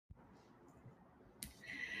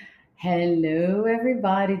Hello,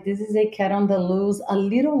 everybody. This is a cat on the loose. A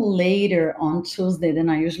little later on Tuesday than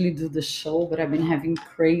I usually do the show, but I've been having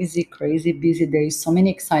crazy, crazy busy days. So many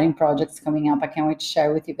exciting projects coming up. I can't wait to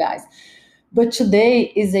share with you guys. But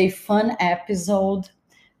today is a fun episode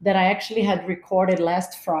that I actually had recorded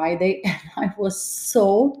last Friday, and I was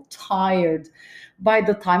so tired by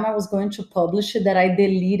the time I was going to publish it that I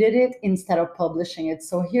deleted it instead of publishing it.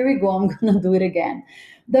 So here we go. I'm going to do it again.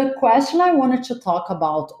 The question I wanted to talk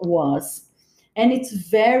about was, and it's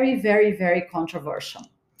very, very, very controversial.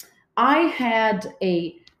 I had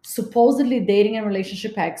a supposedly dating and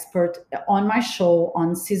relationship expert on my show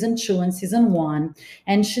on season 2 and season 1,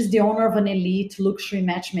 and she's the owner of an elite luxury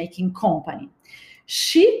matchmaking company.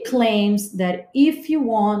 She claims that if you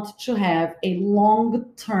want to have a long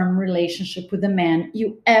term relationship with a man,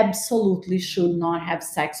 you absolutely should not have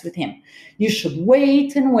sex with him. You should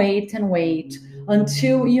wait and wait and wait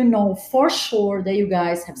until you know for sure that you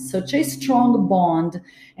guys have such a strong bond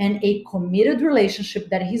and a committed relationship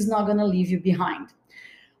that he's not going to leave you behind.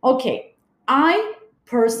 Okay, I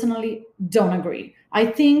personally don't agree. I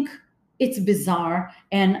think it's bizarre.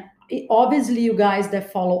 And obviously, you guys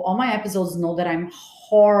that follow all my episodes know that I'm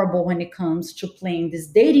horrible when it comes to playing these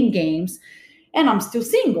dating games. And I'm still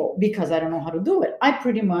single because I don't know how to do it. I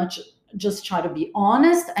pretty much just try to be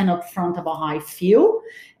honest and upfront about how I feel.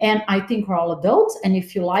 And I think we're all adults. And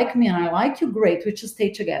if you like me and I like you, great, we should stay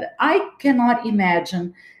together. I cannot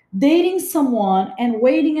imagine dating someone and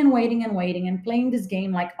waiting and waiting and waiting and playing this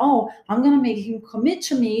game like, oh, I'm going to make him commit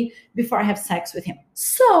to me before I have sex with him.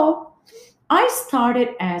 So I started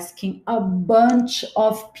asking a bunch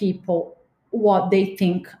of people what they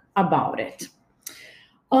think about it.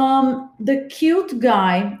 The cute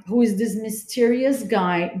guy, who is this mysterious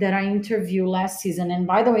guy that I interviewed last season, and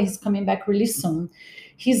by the way, he's coming back really soon.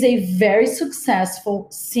 He's a very successful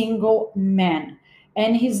single man,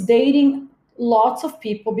 and he's dating lots of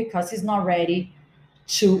people because he's not ready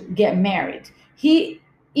to get married. He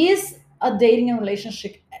is a dating and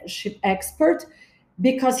relationship expert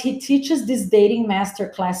because he teaches these dating master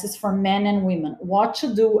classes for men and women, what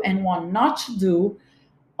to do and what not to do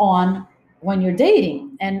on when you're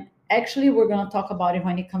dating. And actually, we're going to talk about it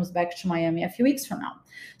when he comes back to Miami a few weeks from now.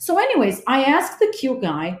 So, anyways, I asked the cute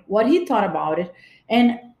guy what he thought about it,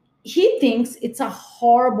 and he thinks it's a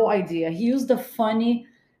horrible idea. He used a funny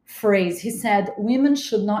phrase. He said women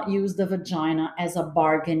should not use the vagina as a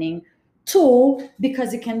bargaining tool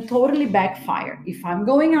because it can totally backfire. If I'm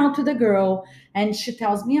going out with a girl and she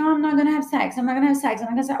tells me, oh, I'm not going to have sex, I'm not going to have sex, I'm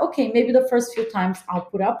not going to say, okay, maybe the first few times I'll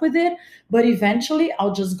put up with it, but eventually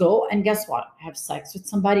I'll just go and guess what? Have sex with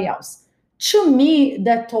somebody else. To me,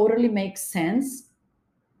 that totally makes sense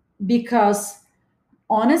because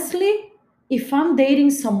honestly, if I'm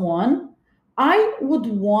dating someone, I would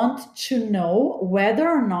want to know whether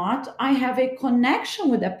or not I have a connection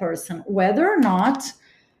with that person, whether or not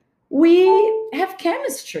we have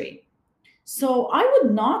chemistry. So I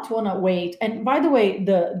would not want to wait. And by the way,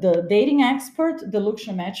 the dating expert, the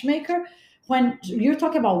luxury matchmaker, when you're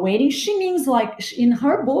talking about waiting, she means like in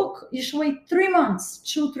her book, you should wait 3 months,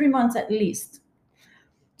 2, 3 months at least.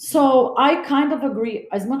 So I kind of agree.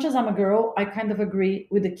 As much as I'm a girl, I kind of agree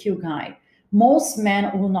with the cute guy. Most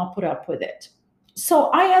men will not put up with it. So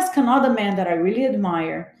I asked another man that I really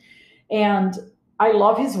admire, and I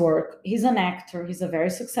love his work. He's an actor. He's a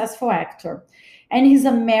very successful actor, and he's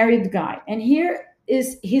a married guy. And here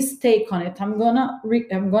is his take on it. I'm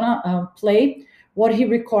gonna play what he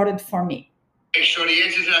recorded for me. Okay, so the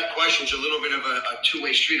answer to that question is a little bit of a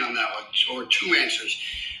two-way street on that one, or two answers.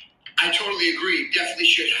 I totally agree. You definitely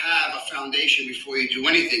should have a foundation before you do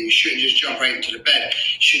anything. You shouldn't just jump right into the bed.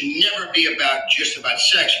 It should never be just about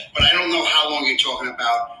sex. But I don't know how long you're talking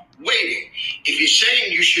about waiting. If you're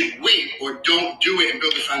saying you should wait or don't do it and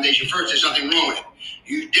build the foundation first, there's nothing wrong with it.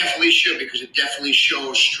 You definitely should, because it definitely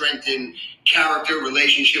shows strength in character,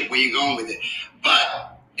 relationship, where you're going with it.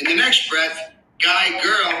 But in the next breath, guy,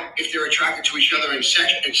 girl, if they're attracted to each other and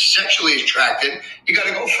sexually attracted, you got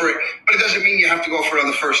to go for it. But it doesn't mean you have to go for it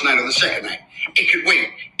on the first night or the second night. It could wait.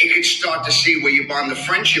 It could start to see where you bond the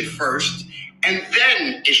friendship first. And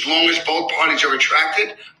then, as long as both parties are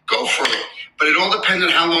attracted, go for it. But it all depends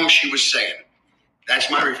on how long she was saying.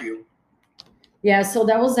 That's my review. Yeah, so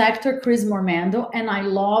that was actor Chris Mormando, and I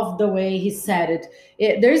love the way he said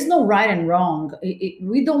it. There is no right and wrong.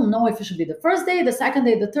 We don't know if it should be the first day, the second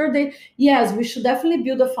day, the third day. Yes, we should definitely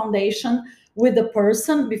build a foundation with the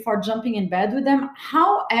person before jumping in bed with them.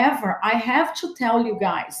 However, I have to tell you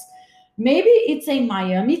guys, maybe it's a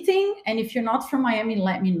Miami thing, and if you're not from Miami,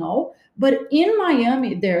 let me know. But in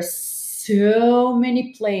Miami, there's so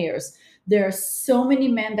many players. There are so many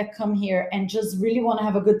men that come here and just really want to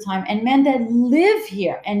have a good time, and men that live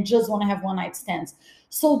here and just want to have one night stands.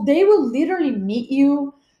 So they will literally meet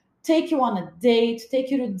you, take you on a date,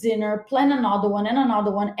 take you to dinner, plan another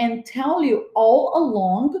one and tell you all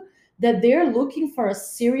along that they're looking for a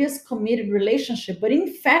serious committed relationship. But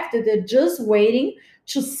in fact, they're just waiting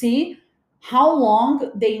to see how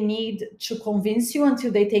long they need to convince you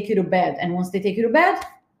until they take you to bed. And once they take you to bed,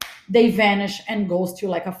 they vanish and ghost you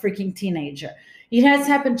like a freaking teenager. It has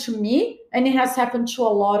happened to me, and it has happened to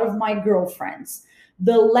a lot of my girlfriends.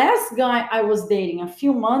 The last guy I was dating a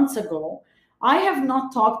few months ago, I have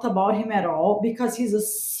not talked about him at all because he's a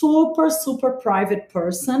super, super private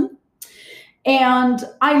person. And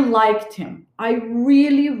I liked him. I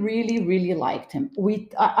really, really, really liked him.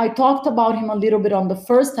 I talked about him a little bit on the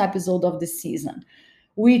first episode of the season.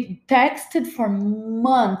 We texted for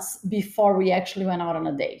months before we actually went out on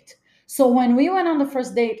a date. So when we went on the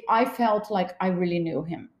first date, I felt like I really knew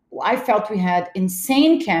him. I felt we had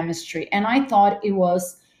insane chemistry, and I thought it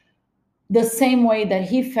was the same way that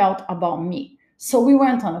he felt about me. So we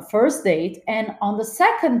went on a first date, and on the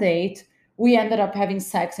second date, we ended up having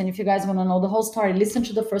sex. And if you guys want to know the whole story, listen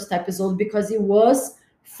to the first episode, because it was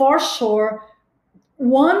for sure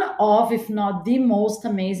one of, if not the most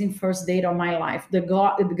amazing first date of my life.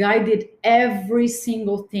 The guy did every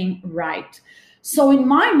single thing right. So in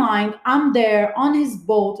my mind, I'm there on his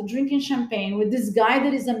boat drinking champagne with this guy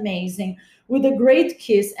that is amazing, with a great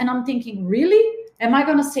kiss. And I'm thinking, really? Am I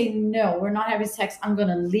going to say, no, we're not having sex, I'm going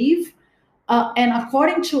to leave? And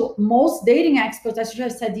according to most dating experts, I should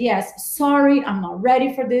have said, yes, sorry, I'm not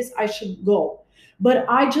ready for this, I should go. But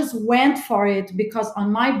I just went for it because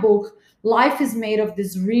on my book, life is made of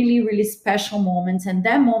these really, really special moments. And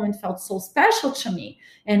that moment felt so special to me.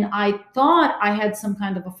 And I thought I had some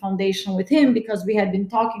kind of a foundation with him because we had been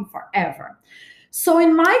talking forever. So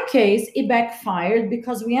in my case, it backfired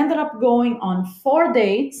because we ended up going on 4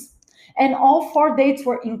 dates, and all 4 dates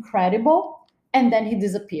were incredible. And then he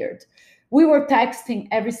disappeared. We were texting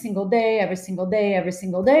every single day, every single day, every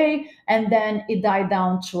single day. And then it died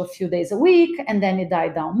down to a few days a week. And then it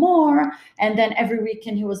died down more. And then every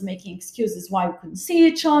weekend he was making excuses why we couldn't see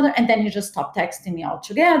each other. And then he just stopped texting me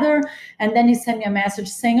altogether. And then he sent me a message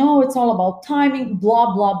saying, oh, it's all about timing,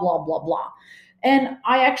 blah, blah, blah, blah, blah. And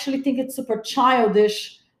I actually think it's super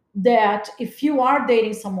childish that if you are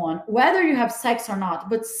dating someone, whether you have sex or not,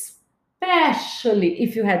 but especially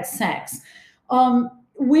if you had sex,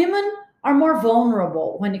 women are more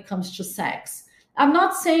vulnerable when it comes to sex. I'm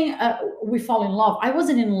not saying we fall in love. I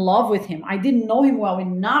wasn't in love with him. I didn't know him well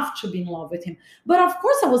enough to be in love with him. But of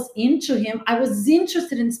course, I was into him. I was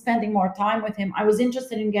interested in spending more time with him. I was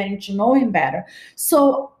interested in getting to know him better.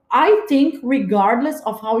 So I think regardless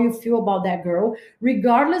of how you feel about that girl,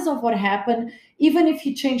 regardless of what happened, even if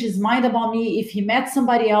he changed his mind about me, if he met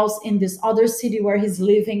somebody else in this other city where he's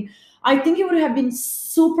living, I think it would have been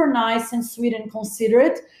super nice and sweet and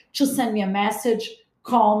considerate to send me a message,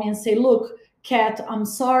 call me and say, look, Kat, I'm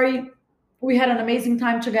sorry. We had an amazing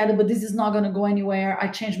time together, but this is not going to go anywhere. I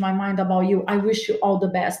changed my mind about you. I wish you all the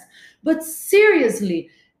best. But seriously,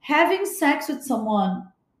 having sex with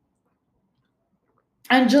someone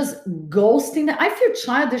and just ghosting them, I feel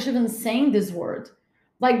childish even saying this word.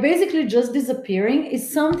 Like basically just disappearing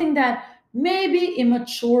is something that maybe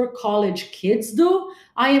immature college kids do.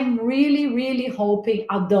 I am really, really hoping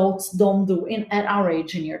adults don't do at our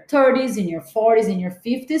age, in your 30s, in your 40s, in your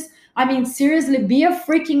 50s. I mean, seriously, be a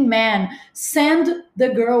freaking man. Send the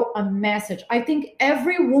girl a message. I think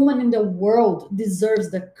every woman in the world deserves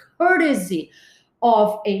the courtesy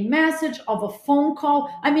of a message, of a phone call.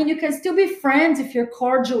 I mean, you can still be friends if you're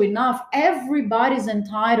cordial enough. Everybody's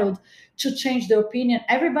entitled to change their opinion.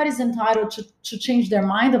 Everybody's entitled to change their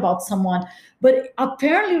mind about someone. But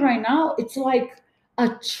apparently right now, it's like a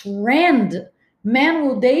trend. Men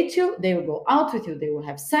will date you, they will go out with you, they will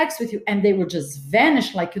have sex with you, and they will just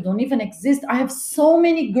vanish like you don't even exist. I have so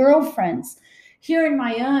many girlfriends here in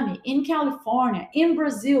Miami, in California, in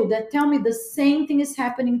Brazil that tell me the same thing is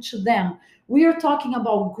happening to them. We are talking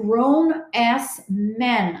about grown ass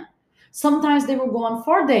men. Sometimes they will go on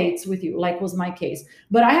 4 dates with you, like was my case.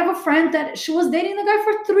 But I have a friend that she was dating the guy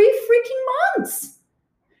for 3 freaking months.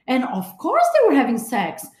 And of course they were having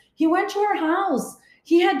sex. He went to her house.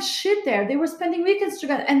 He had shit there. They were spending weekends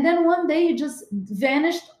together. And then one day he just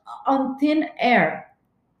vanished on thin air.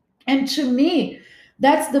 And to me,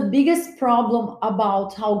 that's the biggest problem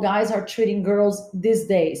about how guys are treating girls these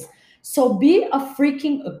days. So be a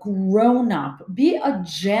freaking grown up, be a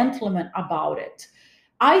gentleman about it.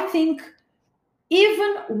 I think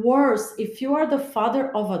even worse, if you are the father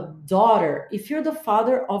of a daughter, if you're the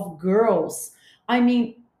father of girls, I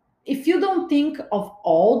mean, if you don't think of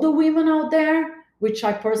all the women out there, which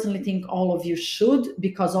I personally think all of you should,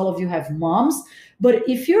 because all of you have moms, but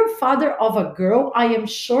if you're father of a girl, I am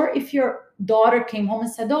sure if your daughter came home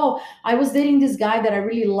and said, oh, I was dating this guy that I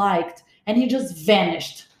really liked and he just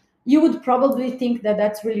vanished, you would probably think that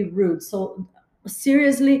that's really rude. So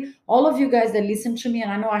seriously, all of you guys that listen to me,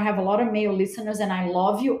 and I know I have a lot of male listeners and I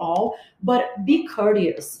love you all, but be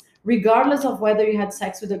courteous regardless of whether you had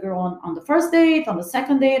sex with a girl on the first date, on the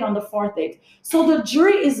second date, on the fourth date. So the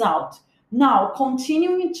jury is out. Now,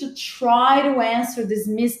 continuing to try to answer this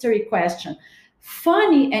mystery question.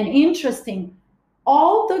 Funny and interesting,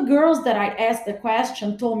 all the girls that I asked the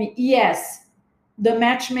question told me, yes, the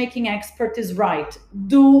matchmaking expert is right.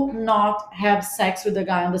 Do not have sex with the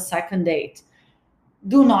guy on the second date.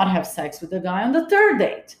 Do not have sex with the guy on the third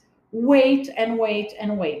date. Wait and wait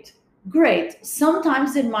and wait. Great.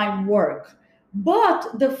 Sometimes it might work.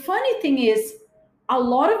 But the funny thing is, a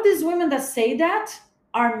lot of these women that say that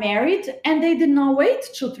are married and they did not wait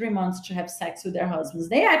 2-3 months to have sex with their husbands.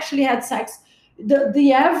 They actually had sex.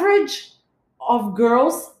 The average of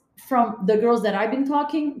girls, from the girls that I've been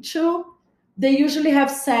talking to, they usually have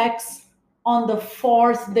sex on the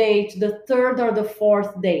fourth date, the third or the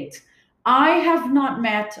fourth date. I have not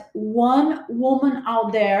met one woman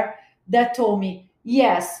out there that told me,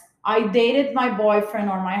 yes, I dated my boyfriend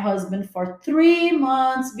or my husband for 3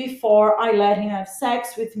 months before I let him have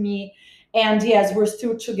sex with me. And yes, we're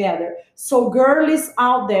still together. So, girlies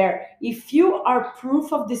out there, if you are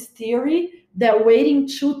proof of this theory that waiting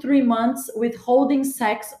 2-3 months withholding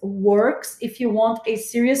sex works if you want a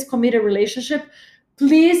serious committed relationship,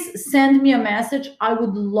 please send me a message. I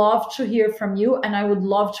would love to hear from you and I would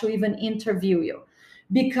love to even interview you,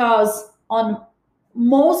 because on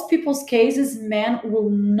most people's cases, men will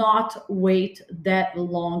not wait that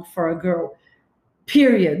long for a girl,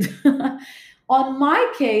 period. On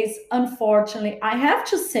my case, unfortunately, I have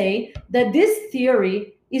to say that this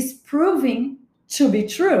theory is proving to be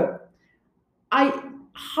true. I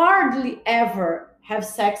hardly ever have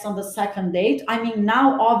sex on the second date. I mean,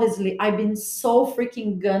 now obviously I've been so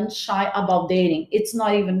freaking gun shy about dating. It's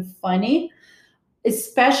not even funny,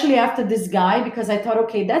 especially after this guy, because I thought,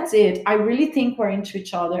 okay, that's it. I really think we're into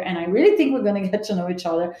each other and I really think we're going to get to know each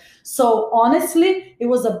other. So honestly, it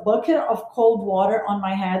was a bucket of cold water on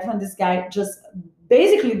my head when this guy just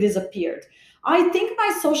basically disappeared. I think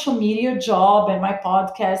my social media job and my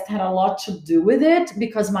podcast had a lot to do with it,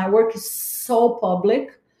 because my work is so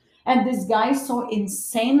public and this guy is so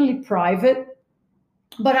insanely private.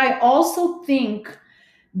 But I also think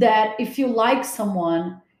that if you like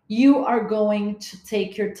someone, you are going to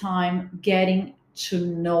take your time getting to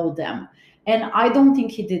know them. And I don't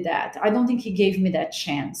think he did that. I don't think he gave me that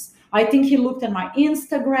chance. I think he looked at my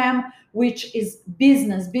Instagram, which is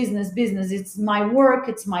business, business, business. It's my work,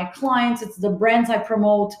 it's my clients, it's the brands I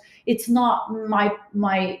promote. It's not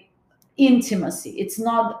my intimacy. It's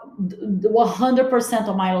not 100%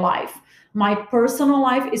 of my life. My personal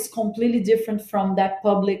life is completely different from that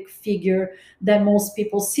public figure that most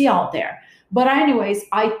people see out there. But anyways,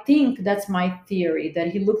 I think that's my theory, that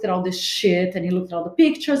he looked at all this shit and he looked at all the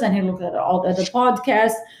pictures and he looked at all the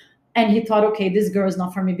podcasts and he thought, okay, this girl is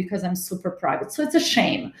not for me because I'm super private. So it's a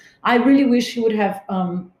shame. I really wish he would have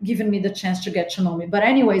given me the chance to get to know me. But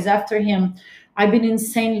anyways, after him, I've been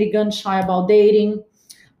insanely gun shy about dating.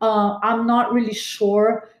 I'm not really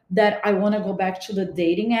sure that I want to go back to the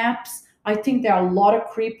dating apps. I think there are a lot of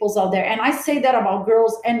creepos out there. And I say that about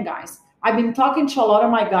girls and guys. I've been talking to a lot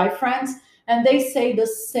of my guy friends and they say the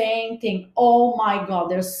same thing. Oh my God,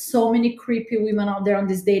 there's so many creepy women out there on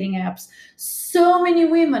these dating apps. So many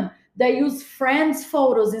women that use friends'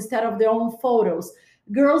 photos instead of their own photos.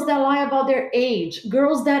 Girls that lie about their age,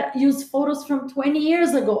 girls that use photos from 20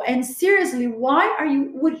 years ago. And seriously,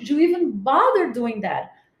 would you even bother doing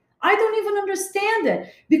that? I don't even understand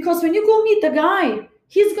it, because when you go meet the guy,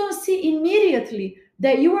 he's going to see immediately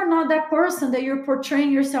that you are not that person that you're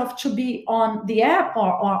portraying yourself to be on the app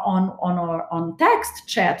or on text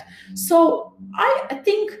chat. So I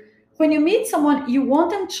think when you meet someone, you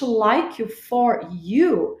want them to like you for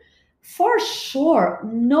you. For sure,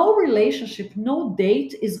 no relationship, no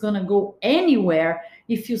date is going to go anywhere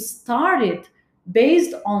if you start it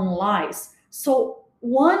based on lies. So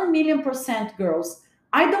 1,000,000% girls,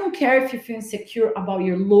 I don't care if you feel insecure about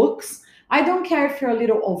your looks. I don't care if you're a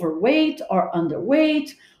little overweight or underweight,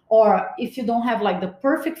 or if you don't have like the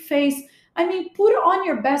perfect face. I mean, put on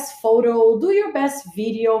your best photo, do your best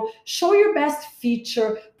video, show your best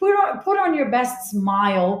feature, put on your best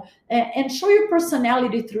smile, and show your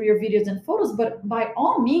personality through your videos and photos. But by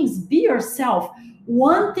all means, be yourself.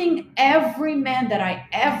 One thing every man that I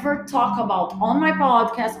ever talk about on my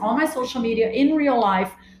podcast, on my social media, in real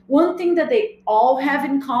life, one thing that they all have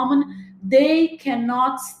in common, they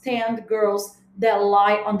cannot stand girls that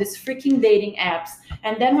lie on these freaking dating apps.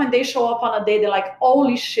 And then when they show up on a date, they're like,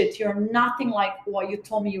 holy shit, you're nothing like what you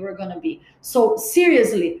told me you were going to be. So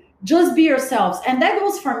seriously, just be yourselves. And that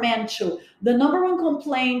goes for men too. The number one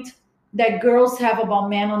complaint that girls have about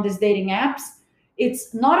men on these dating apps,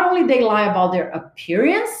 it's not only they lie about their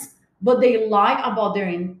appearance, but they lie about their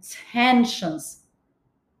intentions.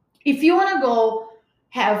 If you want to go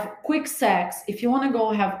have quick sex, if you want to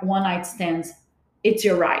go have one night stands, it's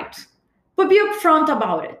your right. But be upfront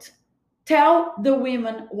about it. Tell the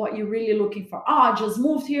women what you're really looking for. Oh, I just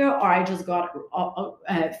moved here, or I just got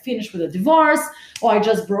finished with a divorce, or I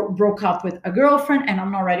just broke up with a girlfriend and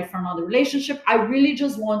I'm not ready for another relationship. I really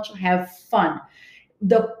just want to have fun.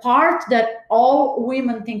 The part that all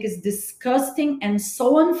women think is disgusting and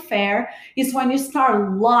so unfair is when you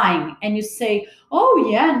start lying and you say, oh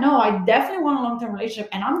yeah, no, I definitely want a long-term relationship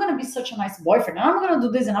and I'm going to be such a nice boyfriend and I'm going to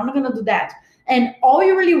do this and I'm going to do that. And all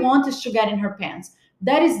you really want is to get in her pants.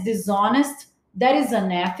 That is dishonest. That is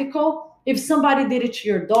unethical. If somebody did it to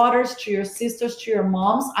your daughters, to your sisters, to your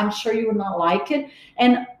moms, I'm sure you would not like it.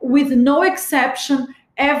 And with no exception,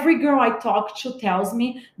 every girl I talk to tells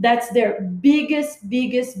me that's their biggest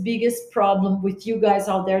problem with you guys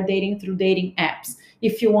out there dating through dating apps.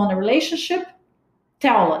 If you want a relationship,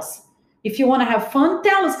 tell us. If you want to have fun,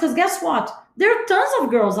 tell us. Because guess what? There are tons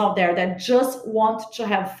of girls out there that just want to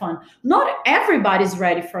have fun. Not everybody's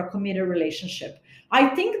ready for a committed relationship. I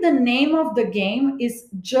think the name of the game is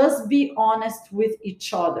just be honest with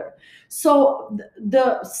each other. So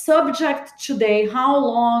the subject today, how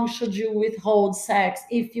long should you withhold sex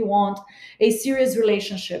if you want a serious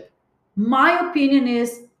relationship? My opinion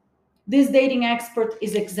is this dating expert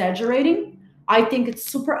is exaggerating. I think it's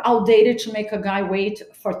super outdated to make a guy wait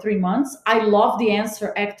for 3 months. I love the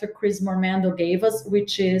answer actor Chris Mormando gave us,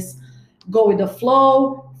 which is go with the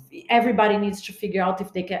flow. Everybody needs to figure out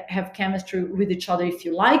if they can have chemistry with each other, if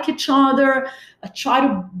you like each other. Try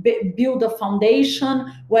to build a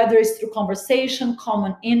foundation, whether it's through conversation,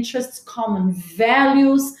 common interests, common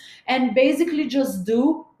values, and basically just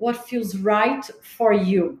do what feels right for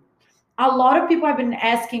you. A lot of people have been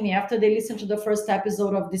asking me after they listened to the first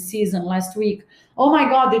episode of the season last week, oh my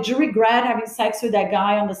God, did you regret having sex with that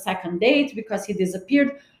guy on the second date because he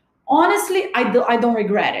disappeared? Honestly, I don't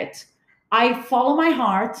regret it. I follow my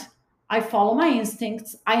heart. I follow my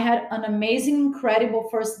instincts. I had an amazing, incredible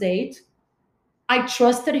first date. I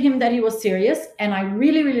trusted him that he was serious and I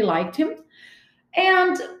really liked him.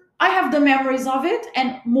 And I have the memories of it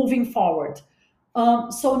and moving forward.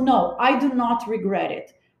 So no, I do not regret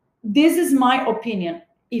it. This is my opinion.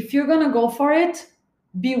 If you're going to go for it,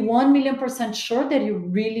 be 1,000,000% sure that you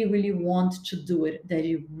really want to do it, that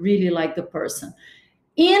you really like the person.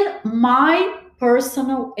 In my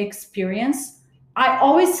personal experience, I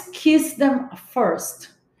always kiss them first.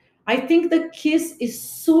 I think the kiss is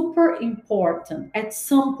super important at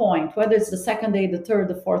some point, whether it's the second day, the third,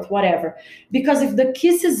 the fourth, whatever. Because if the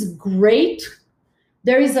kiss is great,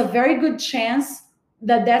 there is a very good chance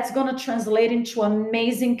that that's going to translate into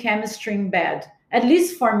amazing chemistry in bed. At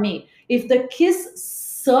least for me. If the kiss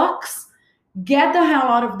sucks, get the hell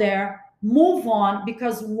out of there, move on,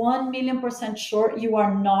 because 1,000,000% sure you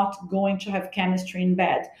are not going to have chemistry in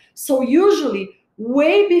bed. So usually,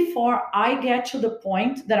 way before I get to the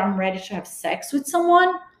point that I'm ready to have sex with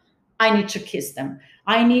someone, I need to kiss them.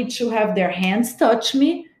 I need to have their hands touch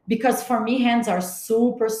me, because for me, hands are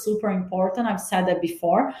super important. I've said that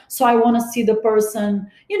before. So I want to see the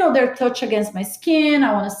person, their touch against my skin.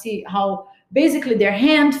 I want to see how basically their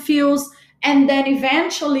hand feels. And then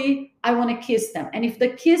eventually I want to kiss them. And if the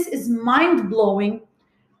kiss is mind-blowing,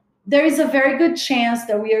 there is a very good chance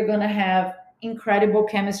that we are going to have incredible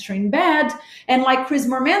chemistry in bed. And like Chris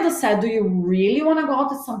Mormando said, do you really want to go out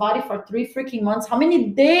to somebody for 3 freaking months? How many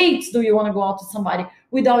dates do you want to go out to somebody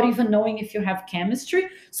without even knowing if you have chemistry?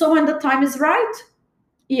 So when the time is right,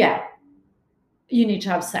 yeah, you need to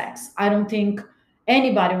have sex. I don't think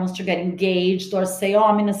anybody wants to get engaged or say, oh,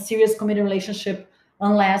 I'm in a serious committed relationship,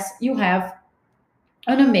 unless you have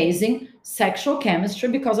an amazing sexual chemistry,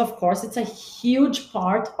 because of course it's a huge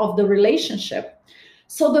part of the relationship.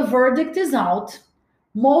 So the verdict is out.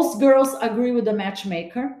 Most girls agree with the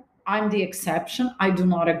matchmaker. I'm the exception. I do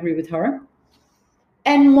not agree with her.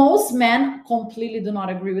 And most men completely do not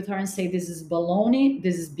agree with her and say this is baloney,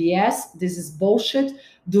 this is BS, this is bullshit.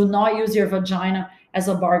 Do not use your vagina as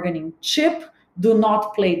a bargaining chip. Do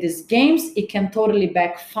not play these games. It can totally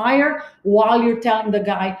backfire. While you're telling the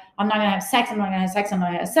guy, I'm not gonna have sex, I'm not gonna have sex, I'm not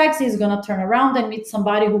gonna have sex, he's gonna turn around and meet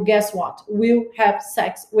somebody who, guess what, will have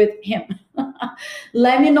sex with him.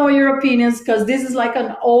 Let me know your opinions, because this is like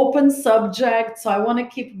an open subject. So I want to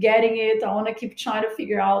keep getting it. I want to keep trying to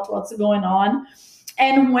figure out what's going on.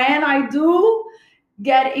 And when I do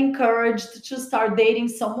get encouraged to start dating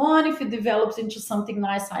someone, if it develops into something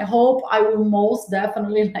nice, I hope I will most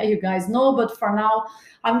definitely let you guys know. But for now,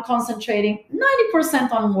 I'm concentrating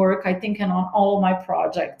 90% on work, I think, and on all of my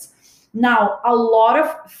projects. Now, a lot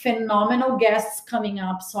of phenomenal guests coming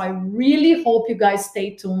up. So I really hope you guys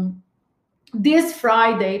stay tuned. This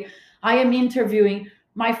Friday, I am interviewing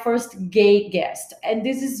my first gay guest. And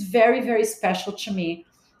this is very, very special to me,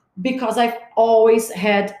 because I've always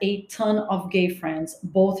had a ton of gay friends,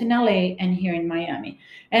 both in LA and here in Miami.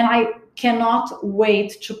 And I cannot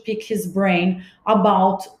wait to pick his brain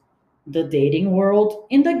about the dating world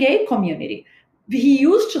in the gay community. He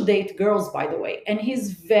used to date girls, by the way, and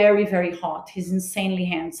he's very, very hot. He's insanely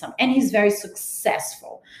handsome and he's very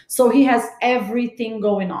successful. So he has everything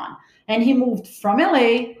going on. And he moved from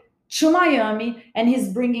LA to Miami, and he's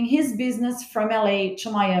bringing his business from LA to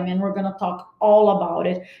Miami, and we're going to talk all about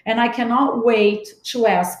it. And I cannot wait to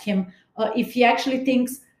ask him if he actually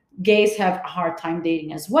thinks gays have a hard time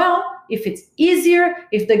dating as well, if it's easier,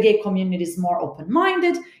 if the gay community is more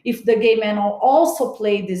open-minded, if the gay men also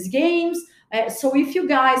play these games. So if you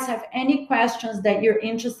guys have any questions that you're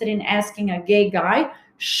interested in asking a gay guy,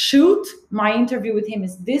 shoot. My interview with him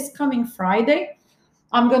is this coming Friday.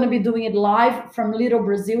 I'm going to be doing it live from Little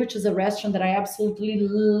Brazil, which is a restaurant that I absolutely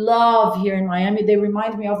love here in Miami. They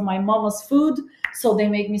remind me of my mama's food, so they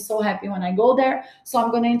make me so happy when I go there. So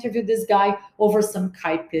I'm going to interview this guy over some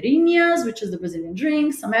caipirinhas, which is the Brazilian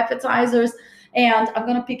drink, some appetizers, and I'm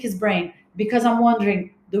going to pick his brain, because I'm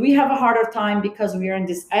wondering, do we have a harder time because we are in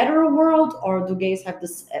this hetero world, or do gays have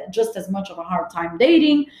this just as much of a hard time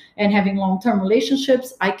dating and having long-term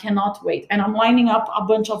relationships? I cannot wait. And I'm lining up a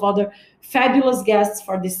bunch of other fabulous guests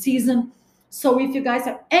for this season. So if you guys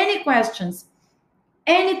have any questions,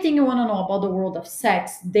 anything you want to know about the world of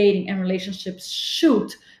sex, dating, and relationships,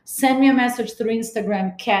 shoot. Send me a message through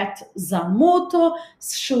Instagram, Kat Zamuto.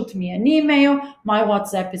 Shoot me an email. My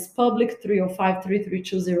WhatsApp is public,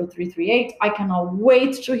 305-332-0338. I cannot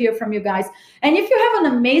wait to hear from you guys. And if you have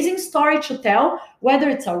an amazing story to tell, whether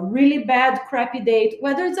it's a really bad, crappy date,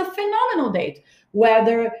 whether it's a phenomenal date,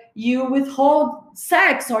 whether you withhold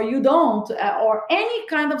sex or you don't, or any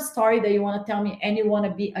kind of story that you want to tell me and you want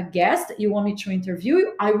to be a guest, you want me to interview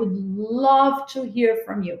you, I would love to hear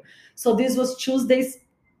from you. So this was Tuesday's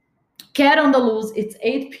Cat on the Loose. It's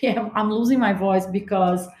 8 p.m. I'm losing my voice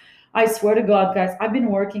because I swear to God, guys, I've been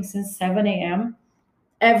working since 7 a.m.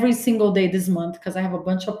 every single day this month because I have a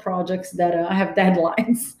bunch of projects that I have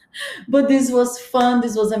deadlines. But this was fun.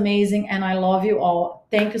 This was amazing. And I love you all.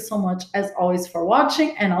 Thank you so much, as always, for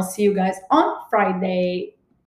watching. And I'll see you guys on Friday.